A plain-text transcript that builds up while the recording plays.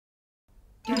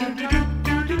Phenomena.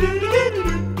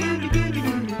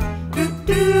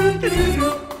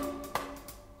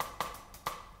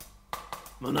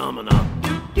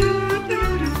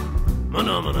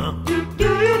 Phenomena.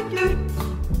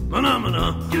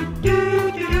 Phenomena.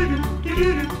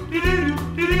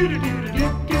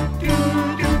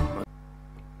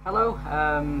 Hello,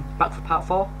 back for part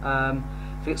 4. I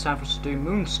think it's time for us to do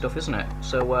moon stuff, isn't it?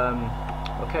 So,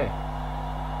 okay.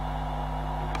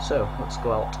 So, let's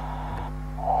go out.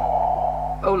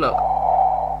 Oh look!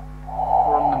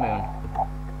 We're on the moon.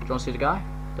 Do you want to see the guy?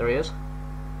 There he is.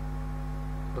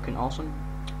 Looking awesome.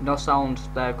 No sound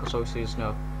there because obviously there's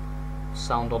no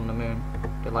sound on the moon.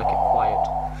 They like it quiet.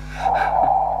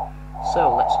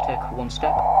 So, let's take one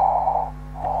step.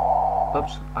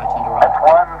 Oops, I turned around. That's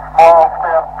one small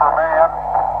step for man,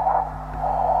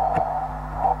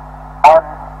 one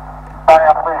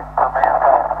giant leap for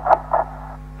mankind.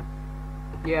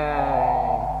 Yay!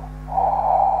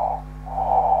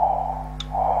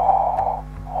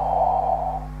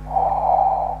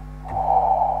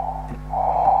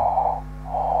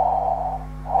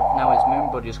 Now his moon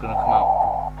buddy's gonna come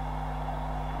out.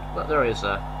 But there he is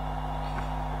there.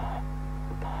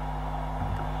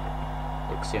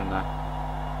 You can see him there.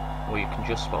 Or you can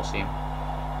just about see him.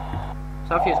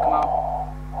 So if he's come out.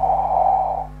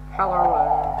 Hello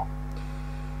there.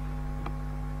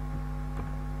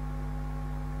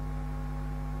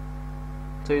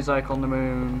 So he's like on the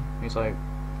moon. He's like,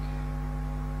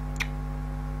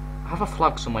 I have a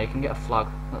flag somewhere. You can get a flag.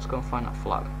 Let's go and find that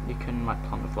flag. You can like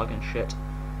plant the flag and shit.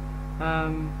 I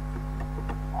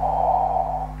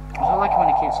don't like it when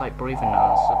he keeps like breathing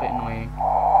now. It's a bit annoying.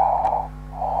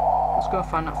 Let's go and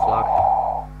find that flag.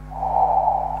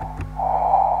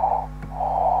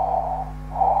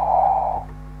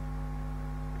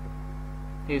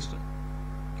 He's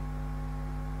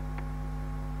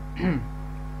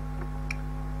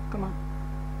come on.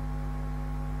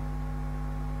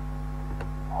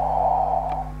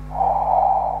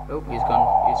 Oh, he's gone.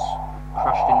 He's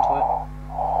crashed into it.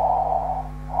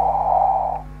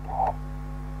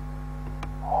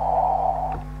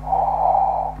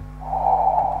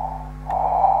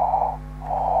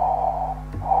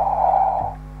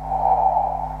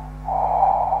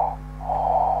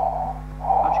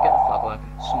 How'd you get the flag leg?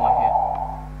 Somewhere here.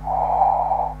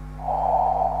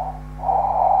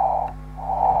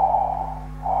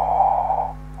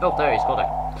 Oh, there, he's got it.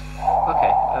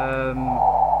 Okay,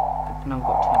 now we've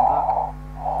got to turn back.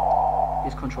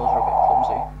 These controls are a bit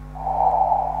clumsy.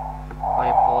 I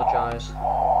apologise.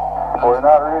 We're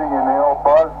not reading in the old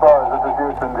bars. This is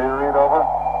Houston. Do you read over?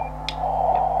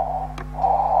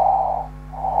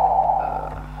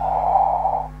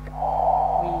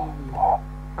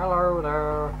 Hello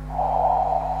there.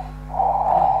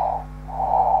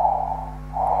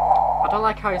 I don't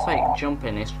like how he's like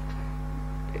jumping.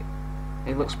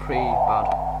 It looks pretty bad.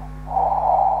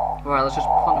 Right, let's just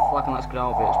plant the flag and let's get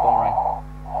out of it. It's boring.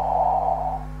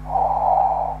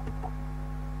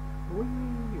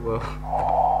 Whee! Whoa.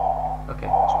 Okay,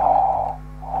 let's plant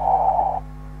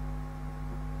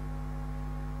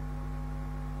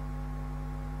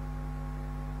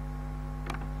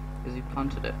it. Has he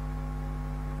planted it?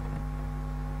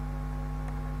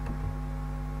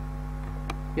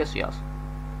 Yes, he has.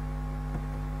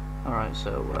 Alright,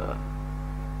 so,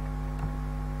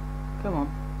 come on.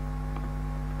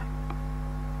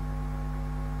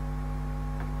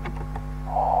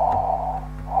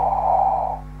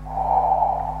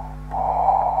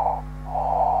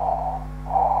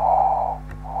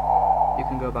 You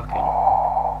can go back in.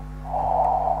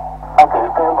 Okay,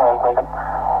 stand by a second.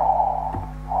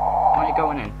 Why aren't you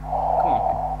going in? Come on.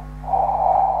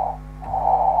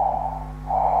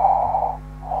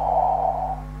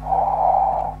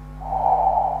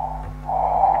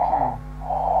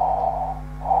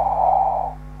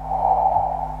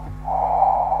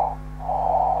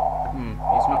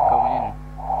 He's not going in.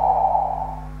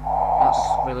 That's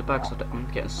really bad because I'm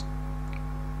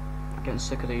getting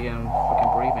sick of the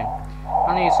fucking breathing.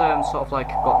 And he's sort of like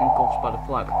got engulfed by the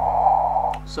flag.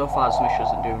 So far this mission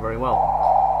isn't doing very well.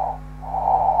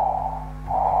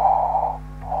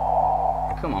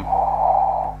 Come on.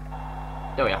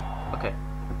 There we are. Okay.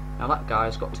 Now that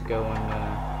guy's got to go and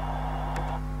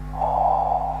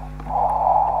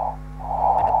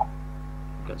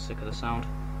get sick of the sound.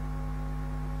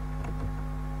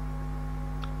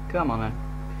 Come on then.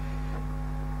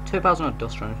 2,000 of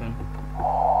dust or anything.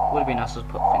 Would have been nice to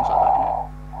put things like that in it.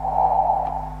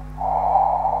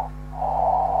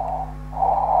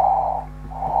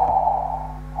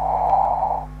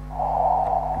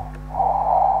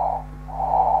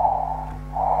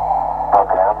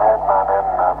 Okay, I'm heading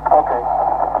on in. Okay.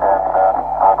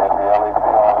 And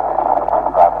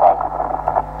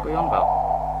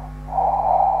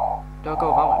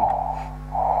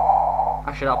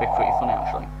Actually, that'd be pretty funny,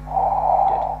 actually.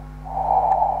 Did.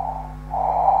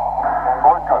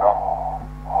 Board cut off.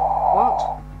 What?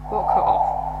 What cut off?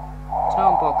 It's no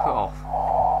onboard cut off.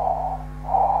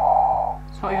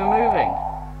 It's not even moving.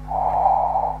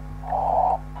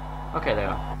 Okay, there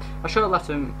we are. I should have left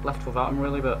without him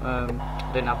really, but I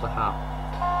didn't have the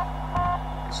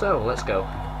hat. So, let's go.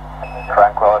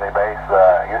 Tranquility Base,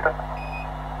 Houston.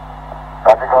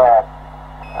 Roger, go ahead.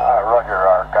 Roger,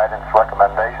 our guidance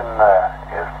recommendation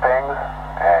is pings,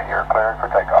 and you're cleared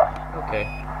for takeoff. Okay.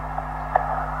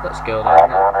 Let's go Roger,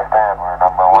 then. understand. We're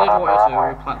number We one did on what the we had to do,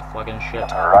 runway. we planted the flag and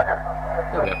shit. Roger.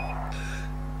 There we go.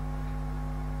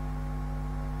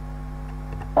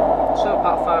 So,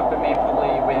 part 5 with me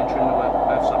probably re-entering the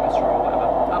Earth's atmosphere or whatever.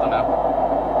 I don't know.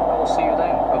 I will see you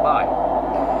then. Bye-bye.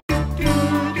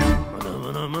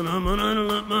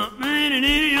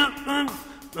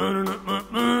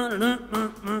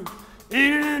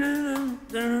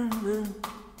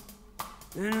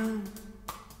 Yeah.